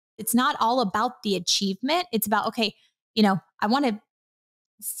It's not all about the achievement. It's about, okay, I want to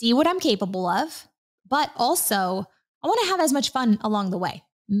see what I'm capable of, but also I want to have as much fun along the way.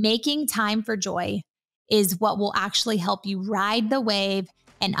 Making time for joy is what will actually help you ride the wave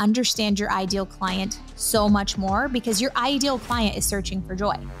and understand your ideal client so much more, because your ideal client is searching for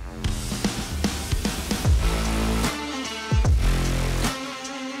joy.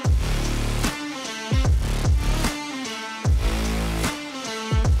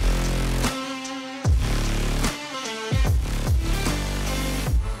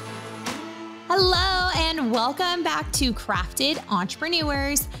 Hello, and welcome back to Crafted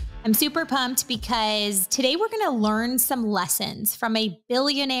Entrepreneurs. I'm super pumped because today we're going to learn some lessons from a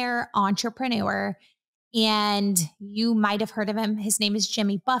billionaire entrepreneur, and you might have heard of him. His name is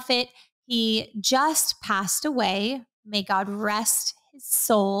Jimmy Buffett. He just passed away. May God rest his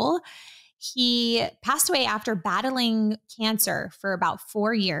soul. He passed away after battling cancer for about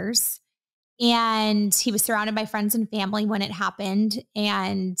 4 years. And he was surrounded by friends and family when it happened.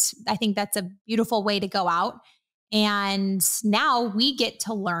 And I think that's a beautiful way to go out. And now we get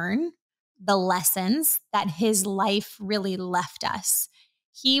to learn the lessons that his life really left us.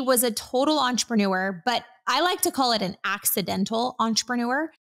 He was a total entrepreneur, but I like to call it an accidental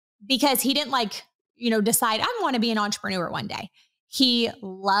entrepreneur, because he didn't decide, I want to be an entrepreneur one day. He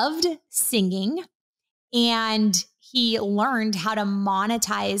loved singing, and he learned how to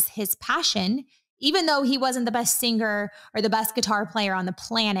monetize his passion. Even though he wasn't the best singer or the best guitar player on the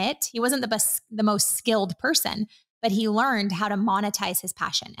planet, he wasn't the most skilled person, but he learned how to monetize his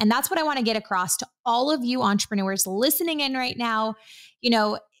passion. And that's what I want to get across to all of you entrepreneurs listening in right now.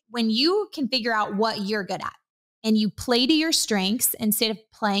 When you can figure out what you're good at and you play to your strengths instead of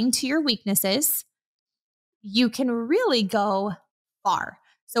playing to your weaknesses, you can really go far.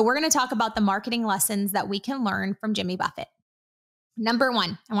 So we're going to talk about the marketing lessons that we can learn from Jimmy Buffett. Number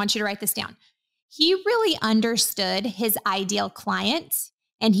one, I want you to write this down. He really understood his ideal client,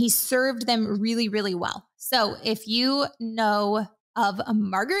 and he served them really, really well. So if you know of a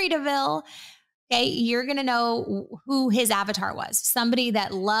Margaritaville, okay, you're going to know who his avatar was. Somebody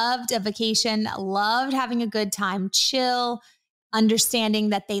that loved a vacation, loved having a good time, chill, understanding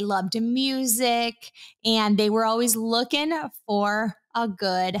that they loved music, and they were always looking for a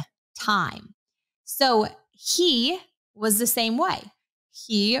good time. So he was the same way.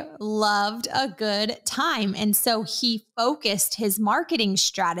 He loved a good time. And so he focused his marketing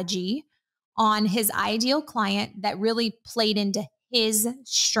strategy on his ideal client that really played into his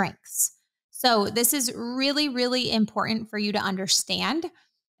strengths. So this is really, really important for you to understand.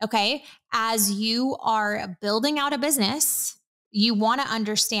 Okay. As you are building out a business, you want to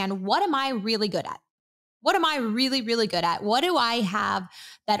understand, what am I really good at? What am I really, really good at? What do I have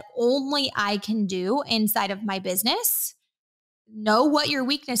that only I can do inside of my business? Know what your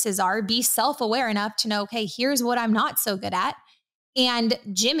weaknesses are. Be self-aware enough to know, okay, here's what I'm not so good at. And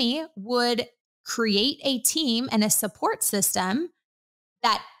Jimmy would create a team and a support system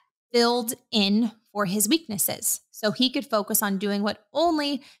that filled in for his weaknesses, so he could focus on doing what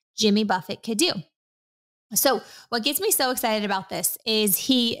only Jimmy Buffett could do. So what gets me so excited about this is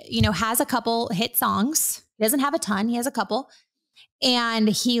he, has a couple hit songs. He doesn't have a ton. He has a couple. And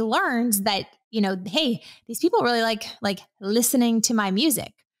he learns that, hey, these people really like listening to my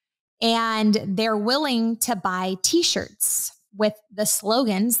music, and they're willing to buy t-shirts with the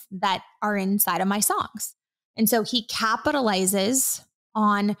slogans that are inside of my songs. And so he capitalizes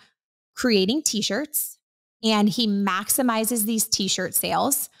on creating t-shirts, and he maximizes these t-shirt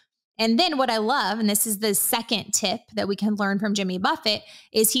sales. And then what I love, and this is the second tip that we can learn from Jimmy Buffett,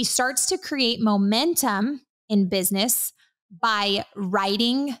 is he starts to create momentum in business by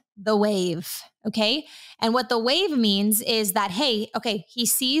riding the wave. Okay. And what the wave means is that, hey, okay, he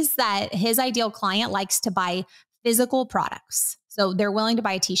sees that his ideal client likes to buy physical products. So they're willing to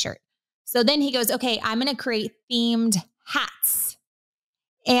buy a t-shirt. So then he goes, okay, I'm going to create themed hats.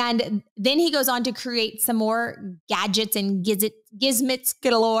 And then he goes on to create some more gadgets and gizmits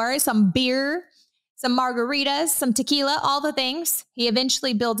galore, some beer, some margaritas, some tequila, all the things. He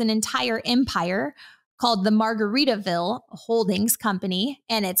eventually built an entire empire called the Margaritaville Holdings Company,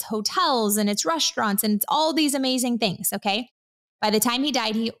 and it's hotels and it's restaurants and it's all these amazing things. Okay. By the time he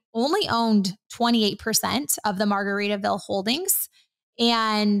died, he only owned 28% of the Margaritaville Holdings,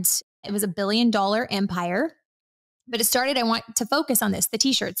 and it was $1 billion empire. But it started, I want to focus on this, the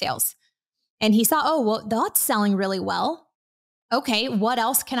t-shirt sales. And he saw, oh, well, that's selling really well. Okay, what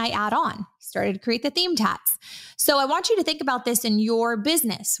else can I add on? He started to create the themed hats. So I want you to think about this in your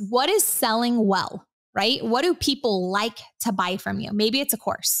business. What is selling well, right? What do people like to buy from you? Maybe it's a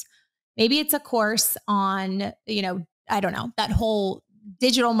course. Maybe it's a course on, I don't know, that whole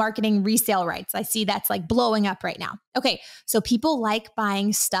digital marketing resale rights. I see that's like blowing up right now. Okay. So people like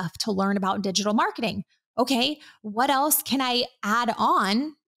buying stuff to learn about digital marketing. Okay. What else can I add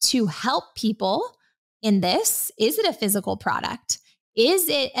on to help people in this? Is it a physical product? Is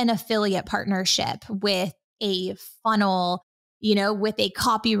it an affiliate partnership with a funnel, with a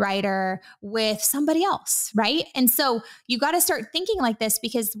copywriter, with somebody else, right? And so you got to start thinking like this,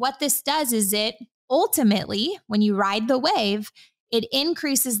 because what this does is it ultimately, when you ride the wave, it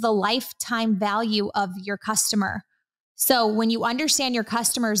increases the lifetime value of your customer. So when you understand your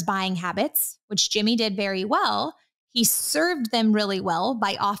customer's buying habits, which Jimmy did very well, he served them really well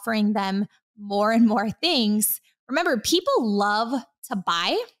by offering them more and more things. Remember, people love to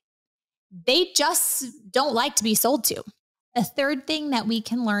buy. They just don't like to be sold to. The third thing that we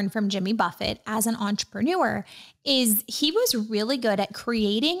can learn from Jimmy Buffett as an entrepreneur is he was really good at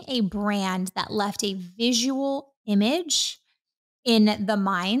creating a brand that left a visual image in the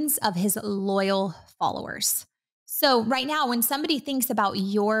minds of his loyal followers. So right now, when somebody thinks about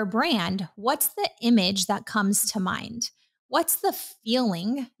your brand, what's the image that comes to mind? What's the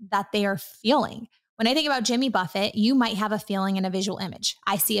feeling that they are feeling? When I think about Jimmy Buffett, you might have a feeling and a visual image.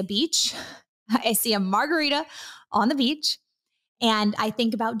 I see a beach. I see a margarita on the beach. And I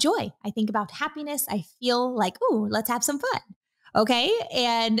think about joy. I think about happiness. I feel like, ooh, let's have some fun. Okay.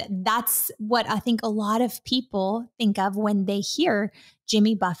 And that's what I think a lot of people think of when they hear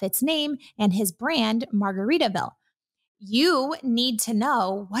Jimmy Buffett's name and his brand, Margaritaville. You need to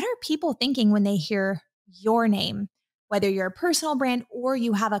know, what are people thinking when they hear your name? Whether you're a personal brand or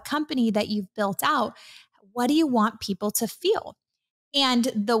you have a company that you've built out, what do you want people to feel?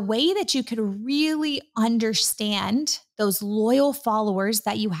 And the way that you could really understand those loyal followers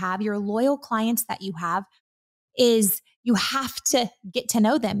that you have, your loyal clients that you have, is you have to get to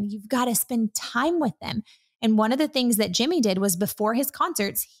know them. You've got to spend time with them. And one of the things that Jimmy did was, before his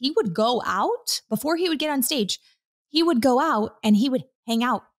concerts, he would go out, before he would get on stage, he would go out and he would hang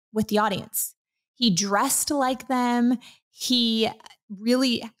out with the audience. He dressed like them. He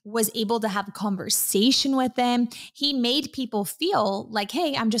really was able to have a conversation with them. He made people feel like,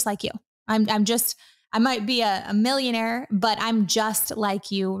 hey, I'm just like you. I might be a millionaire, but I'm just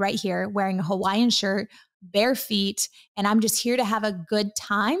like you right here, wearing a Hawaiian shirt, bare feet, and I'm just here to have a good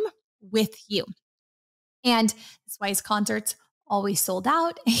time with you. And that's why his concerts always sold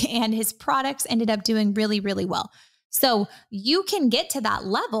out and his products ended up doing really, really well. So you can get to that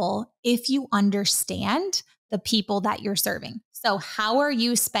level if you understand the people that you're serving. So how are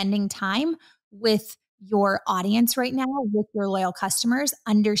you spending time with your audience right now, with your loyal customers,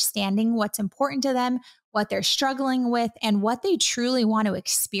 understanding what's important to them, what they're struggling with, and what they truly want to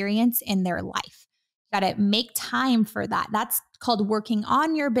experience in their life? You got to make time for that. That's called working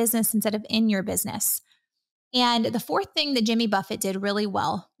on your business instead of in your business. And the fourth thing that Jimmy Buffett did really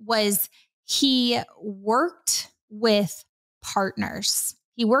well was he worked with partners.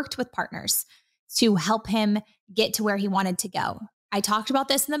 He worked with partners to help him get to where he wanted to go. I talked about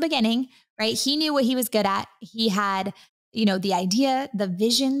this in the beginning, right? He knew what he was good at. He had, the idea, the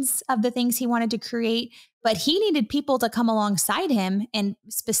visions of the things he wanted to create, but he needed people to come alongside him. And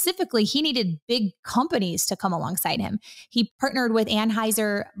specifically, he needed big companies to come alongside him. He partnered with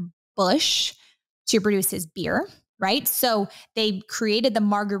Anheuser-Busch to produce his beer, right? So they created the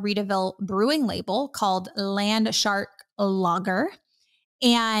Margaritaville brewing label called Land Shark Lager.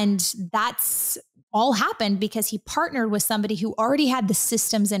 And that's all happened because he partnered with somebody who already had the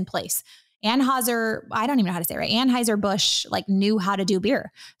systems in place. Anheuser, I don't even know how to say it, right? Anheuser-Busch knew how to do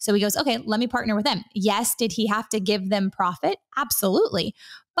beer. So he goes, okay, let me partner with them. Yes. Did he have to give them profit? Absolutely.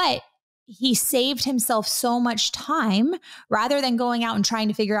 But he saved himself so much time rather than going out and trying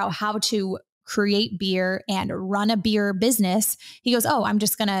to figure out how to create beer and run a beer business. He goes, oh, I'm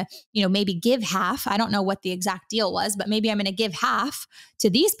just going to, maybe give half. I don't know what the exact deal was, but maybe I'm going to give half to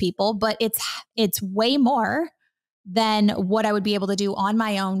these people, but it's way more than what I would be able to do on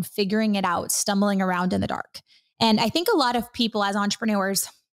my own, figuring it out, stumbling around in the dark. And I think a lot of people as entrepreneurs,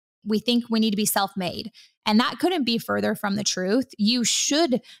 we think we need to be self-made. And that couldn't be further from the truth. You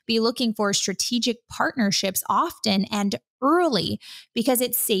should be looking for strategic partnerships often and early because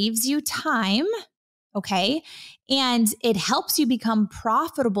it saves you time. Okay. And it helps you become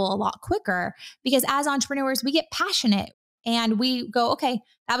profitable a lot quicker because as entrepreneurs, we get passionate and we go, okay,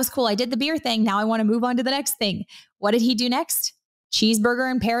 that was cool. I did the beer thing. Now I want to move on to the next thing. What did he do next? Cheeseburger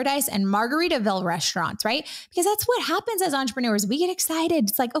in Paradise and Margaritaville restaurants, right? Because that's what happens as entrepreneurs. We get excited.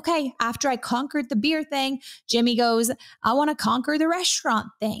 It's like, okay, after I conquered the beer thing, Jimmy goes, I want to conquer the restaurant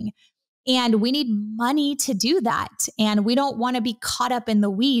thing. And we need money to do that. And we don't want to be caught up in the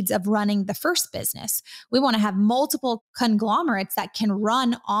weeds of running the first business. We want to have multiple conglomerates that can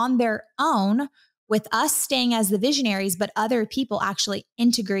run on their own with us staying as the visionaries, but other people actually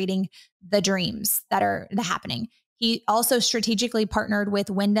integrating the dreams that are happening. He also strategically partnered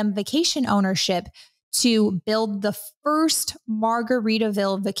with Wyndham Vacation Ownership to build the first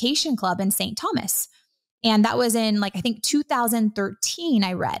Margaritaville Vacation Club in St. Thomas. And that was in I think 2013,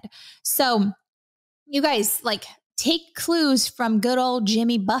 I read. So you guys take clues from good old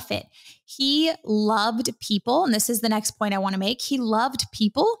Jimmy Buffett. He loved people. And this is the next point I want to make. He loved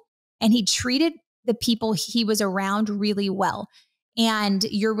people and he treated the people he was around really well. And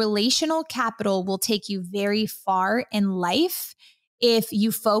your relational capital will take you very far in life if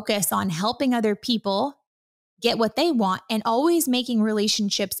you focus on helping other people get what they want and always making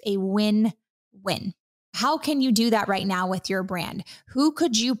relationships a win-win. How can you do that right now with your brand? Who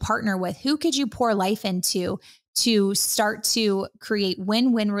could you partner with? Who could you pour life into to start to create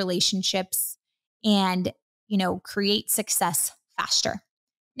win-win relationships and, create success faster?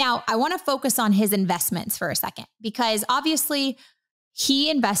 Now, I want to focus on his investments for a second, because obviously he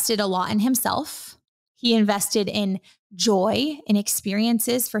invested a lot in himself. He invested in joy and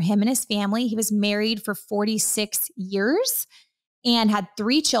experiences for him and his family. He was married for 46 years and had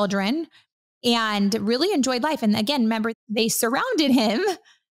 3 children and really enjoyed life. And again, remember, they surrounded him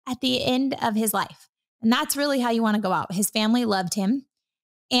at the end of his life. And that's really how you want to go out. His family loved him.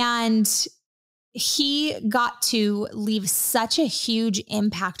 And he got to leave such a huge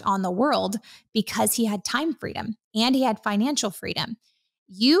impact on the world because he had time freedom and he had financial freedom.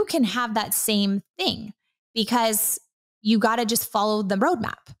 You can have that same thing because you got to just follow the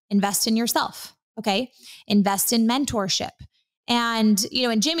roadmap. Invest in yourself. Okay. Invest in mentorship. And,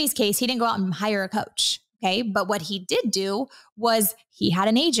 in Jimmy's case, he didn't go out and hire a coach. Okay. But what he did do was he had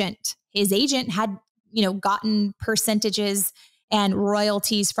an agent. His agent had, gotten percentages and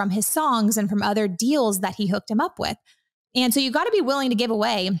royalties from his songs and from other deals that he hooked him up with. And so you got to be willing to give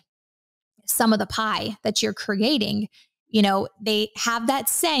away some of the pie that you're creating. They have that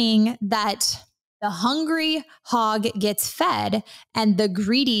saying that the hungry hog gets fed and the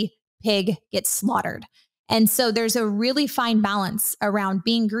greedy pig gets slaughtered. And so there's a really fine balance around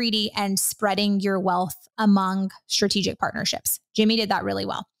being greedy and spreading your wealth among strategic partnerships. Jimmy did that really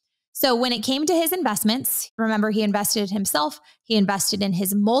well. So when it came to his investments, remember, he invested in himself. He invested in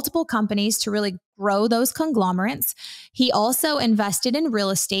his multiple companies to really grow those conglomerates. He also invested in real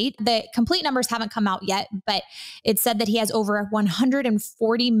estate. The complete numbers haven't come out yet, but it said that he has over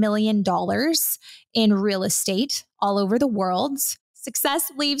 $140 million in real estate all over the world.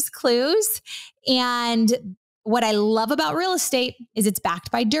 Success leaves clues. And what I love about real estate is it's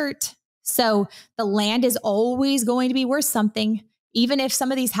backed by dirt. So the land is always going to be worth something. Even if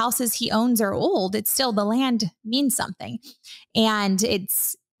some of these houses he owns are old, it's still, the land means something. And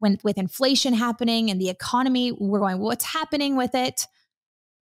it's with inflation happening and the economy, we're going, what's happening with it?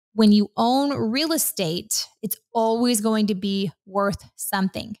 When you own real estate, it's always going to be worth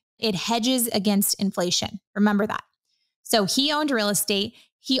something. It hedges against inflation. Remember that. So he owned real estate.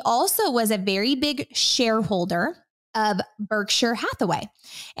 He also was a very big shareholder of Berkshire Hathaway.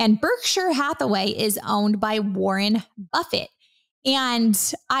 And Berkshire Hathaway is owned by Warren Buffett. And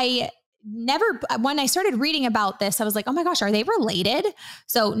when I started reading about this, I was like, oh my gosh, are they related?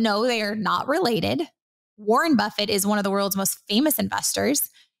 So no, they are not related. Warren Buffett is one of the world's most famous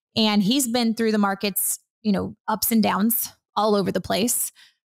investors. And he's been through the markets, ups and downs all over the place.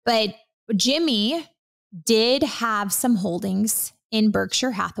 But Jimmy did have some holdings in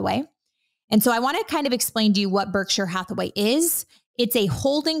Berkshire Hathaway. And so I want to kind of explain to you what Berkshire Hathaway is. It's a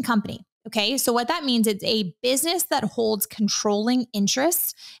holding company. Okay. So what that means, it's a business that holds controlling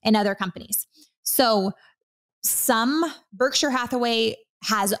interests in other companies. So some Berkshire Hathaway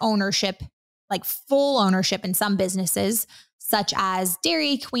has ownership, like full ownership in some businesses, such as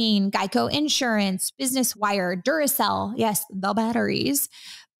Dairy Queen, Geico Insurance, Business Wire, Duracell. Yes, the batteries.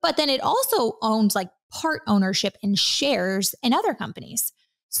 But then it also owns part ownership in shares in other companies.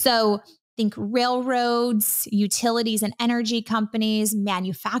 So think railroads, utilities and energy companies,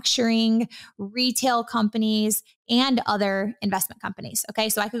 manufacturing, retail companies, and other investment companies. Okay,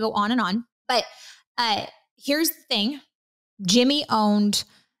 so I could go on and on. But here's the thing. Jimmy owned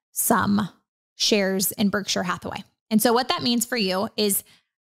some shares in Berkshire Hathaway. And so what that means for you is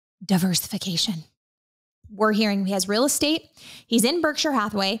diversification. We're hearing he has real estate. He's in Berkshire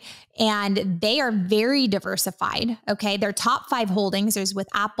Hathaway and they are very diversified. Okay. Their top 5 holdings is with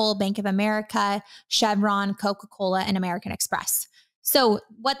Apple, Bank of America, Chevron, Coca-Cola, and American Express. So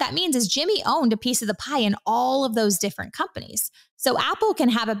what that means is Jimmy owned a piece of the pie in all of those different companies. So Apple can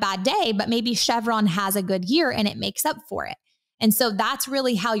have a bad day, but maybe Chevron has a good year and it makes up for it. And so that's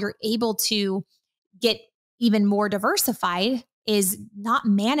really how you're able to get even more diversified, is not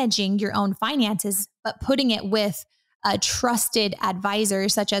managing your own finances, but putting it with a trusted advisor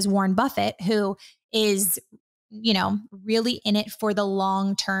such as Warren Buffett, who is, really in it for the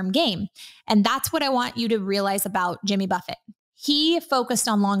long-term game. And that's what I want you to realize about Jimmy Buffett. He focused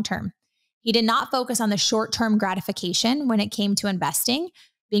on long-term. He did not focus on the short-term gratification when it came to investing.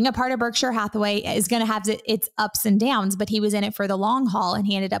 Being a part of Berkshire Hathaway is going to have its ups and downs, but he was in it for the long haul and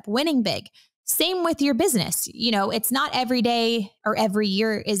he ended up winning big. Same with your business. It's not every day or every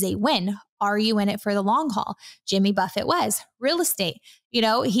year is a win. Are you in it for the long haul? Jimmy Buffett was. Real estate.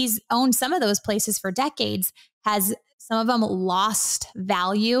 He's owned some of those places for decades. Has some of them lost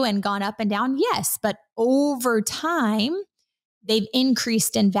value and gone up and down? Yes. But over time, they've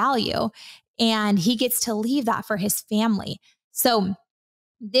increased in value and he gets to leave that for his family. So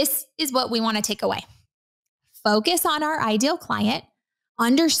this is what we want to take away. Focus on our ideal client,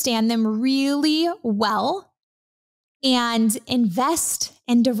 understand them really well, and invest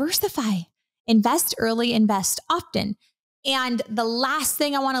and diversify. Invest early, invest often. And the last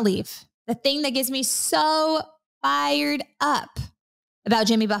thing I want to leave, the thing that gets me so fired up about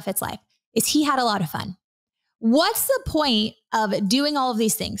Jimmy Buffett's life, is he had a lot of fun. What's the point of doing all of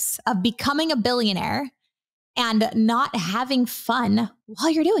these things, of becoming a billionaire and not having fun while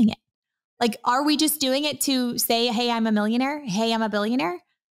you're doing it? Like, are we just doing it to say, hey, I'm a millionaire? Hey, I'm a billionaire?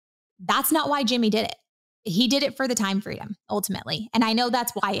 That's not why Jimmy did it. He did it for the time freedom, ultimately. And I know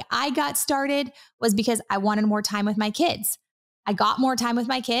that's why I got started, was because I wanted more time with my kids. I got more time with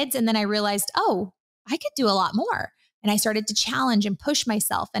my kids. And then I realized, oh, I could do a lot more. And I started to challenge and push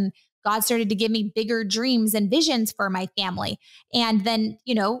myself. And God started to give me bigger dreams and visions for my family. And then,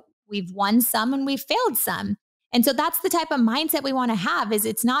 we've won some and we've failed some. And so that's the type of mindset we want to have, is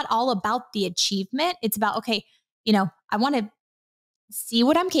it's not all about the achievement. It's about, okay, I want to see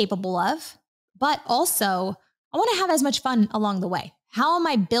what I'm capable of, but also I want to have as much fun along the way. How am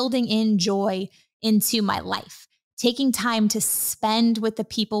I building in joy into my life? Taking time to spend with the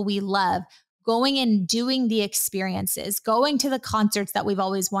people we love, going and doing the experiences, going to the concerts that we've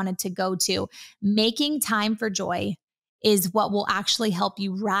always wanted to go to. Making time for joy is what will actually help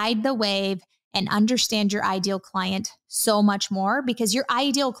you ride the wave and understand your ideal client so much more, because your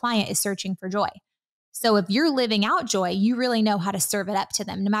ideal client is searching for joy. So if you're living out joy, you really know how to serve it up to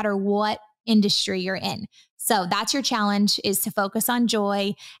them, no matter what industry you're in. So that's your challenge, is to focus on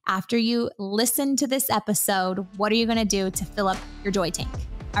joy. After you listen to this episode, what are you going to do to fill up your joy tank?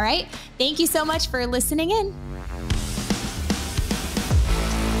 All right. Thank you so much for listening in.